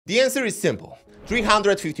The answer is simple: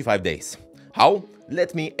 355 days. How?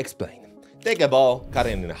 Let me explain. Take a ball, cut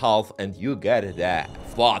it in half, and you get the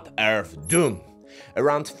flat Earth dome.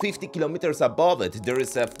 Around 50 kilometers above it, there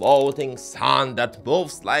is a floating sun that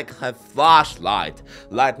moves like a flashlight,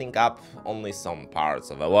 lighting up only some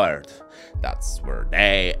parts of the world. That's where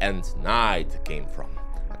day and night came from,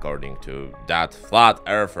 according to that flat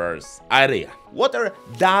earther's idea. Water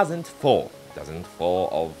doesn't fall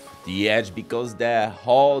off the edge because the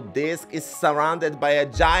whole disk is surrounded by a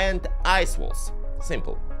giant ice walls.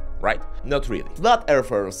 Simple, right? Not really. Flat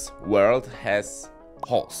earther's world has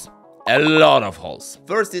holes. A lot of holes.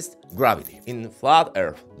 First is gravity. In flat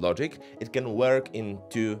earth logic, it can work in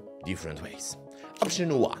two different ways.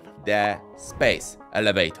 Option 1, the space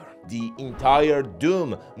elevator. The entire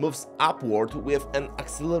dome moves upward with an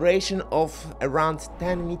acceleration of around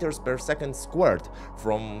 10 meters per second squared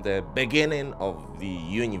from the beginning of the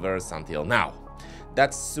universe until now.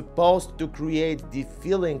 That's supposed to create the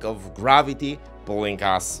feeling of gravity pulling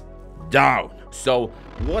us down. So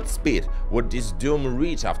what speed would this dome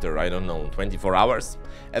reach after, I don't know, 24 hours?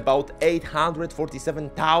 About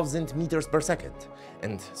 847,000 meters per second.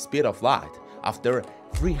 And speed of light after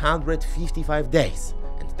 355 days.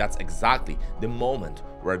 And that's exactly the moment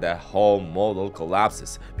where the whole model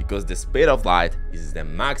collapses, because the speed of light is the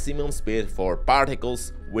maximum speed for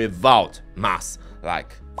particles without mass,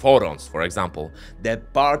 like photons, for example, the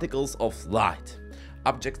particles of light.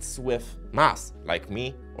 Objects with mass, like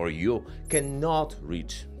me or you, cannot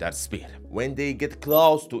reach that speed. When they get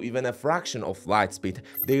close to even a fraction of light speed,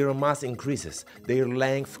 their mass increases, their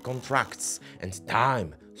length contracts, and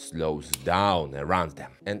time slows down around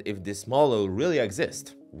them. And if this model really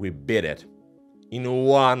exists, we beat it in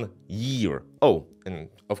 1 year. Oh, and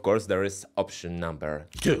of course there is option number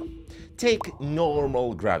 2. Take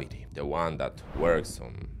normal gravity, the one that works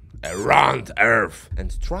on around Earth,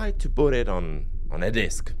 and try to put it on a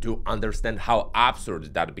disk. To understand how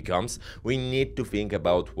absurd that becomes, we need to think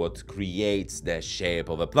about what creates the shape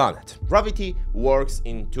of a planet. Gravity works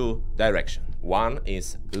in two directions. One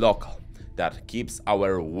is local, that keeps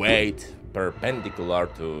our weight perpendicular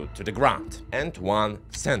to the ground, and one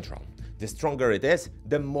central. The stronger it is,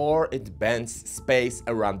 the more it bends space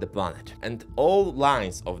around the planet, and all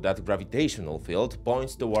lines of that gravitational field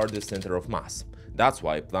points toward the center of mass. That's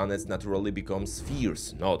why planets naturally become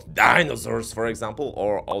spheres, not dinosaurs, for example,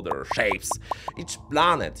 or other shapes. Each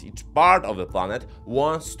planet, each part of the planet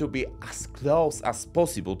wants to be as close as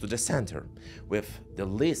possible to the center, with the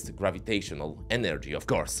least gravitational energy, of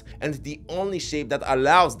course. And the only shape that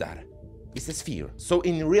allows that is a sphere. So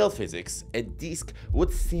in real physics, a disk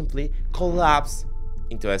would simply collapse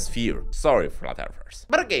into a sphere. Sorry, flat earthers.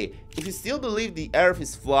 But okay, if you still believe the Earth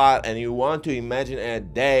is flat and you want to imagine a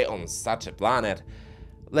day on such a planet,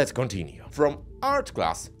 let's continue. From art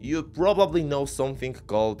class, you probably know something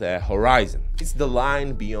called a horizon. It's the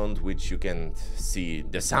line beyond which you can see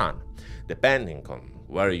the sun. Depending on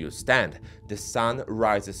where you stand, the sun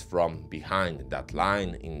rises from behind that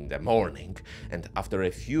line in the morning, and after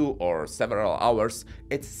a few or several hours,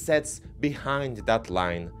 it sets behind that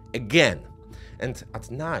line again. And at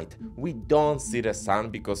night, we don't see the sun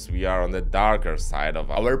because we are on the darker side of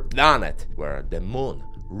our planet, where the moon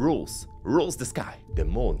rules the sky. The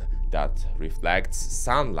moon that reflects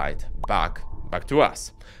sunlight back to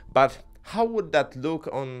us. But how would that look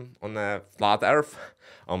on a flat Earth?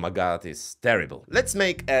 Oh my god, it's terrible. Let's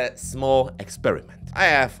make a small experiment. I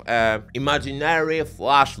have an imaginary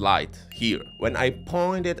flashlight here. When I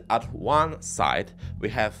point it at one side, we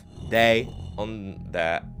have day on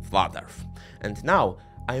the flat Earth. And now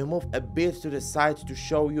I move a bit to the side to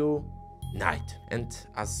show you night. And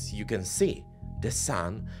as you can see, the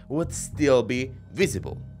sun would still be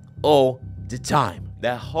visible all the time.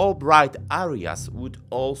 The whole bright areas would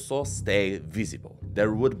also stay visible.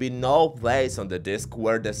 There would be no place on the disk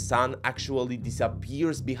where the sun actually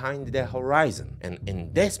disappears behind the horizon. And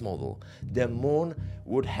in this model, the moon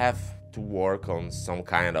would have to work on some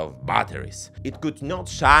kind of batteries. It could not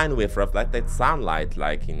shine with reflected sunlight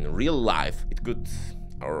like in real life. It could,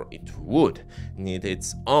 or it would, need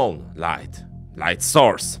its own light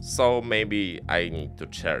source. So maybe I need to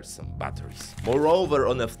charge some batteries. Moreover,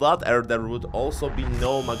 on a flat Earth there would also be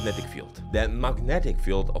no magnetic field. The magnetic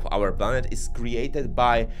field of our planet is created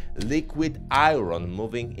by liquid iron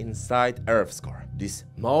moving inside Earth's core. These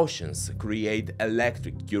motions create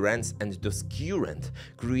electric currents, and those currents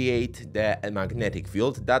create the magnetic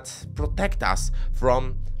field that protect us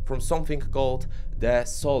from something called the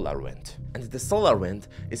solar wind. And the solar wind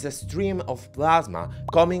is a stream of plasma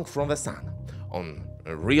coming from the sun. On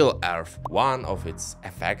a real Earth. One of its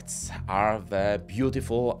effects are the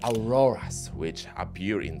beautiful auroras, which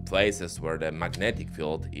appear in places where the magnetic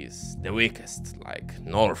field is the weakest, like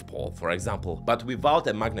North Pole, for example. But without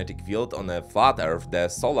a magnetic field on a flat Earth, the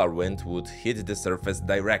solar wind would hit the surface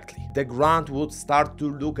directly. The ground would start to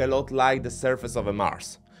look a lot like the surface of a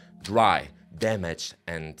Mars. Dry, damaged,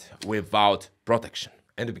 and without protection.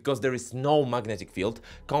 And because there is no magnetic field,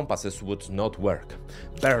 compasses would not work.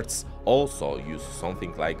 Birds also use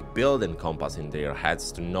something like built-in compass in their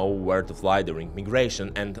heads to know where to fly during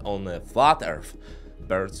migration, and on a flat Earth,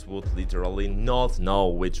 birds would literally not know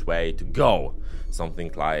which way to go.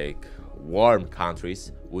 Something like warm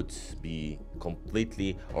countries would be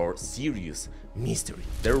completely or serious mystery.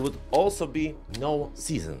 There would also be no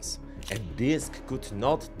seasons. A disk could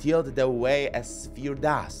not tilt the way a sphere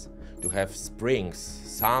does. To have springs,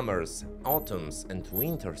 summers, autumns and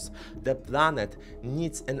winters, the planet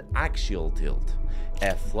needs an axial tilt.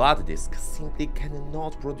 A flat disk simply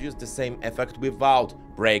cannot produce the same effect without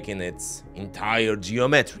breaking its entire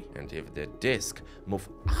geometry. And if the disk moves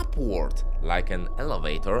upward like an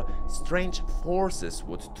elevator, strange forces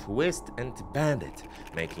would twist and bend it,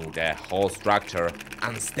 making the whole structure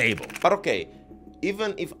unstable. But okay,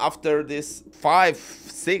 even if after these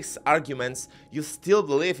 5-6 arguments you still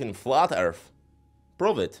believe in flat Earth,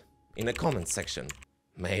 prove it in the comment section.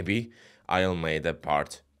 Maybe I'll make a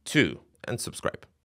part 2 and subscribe.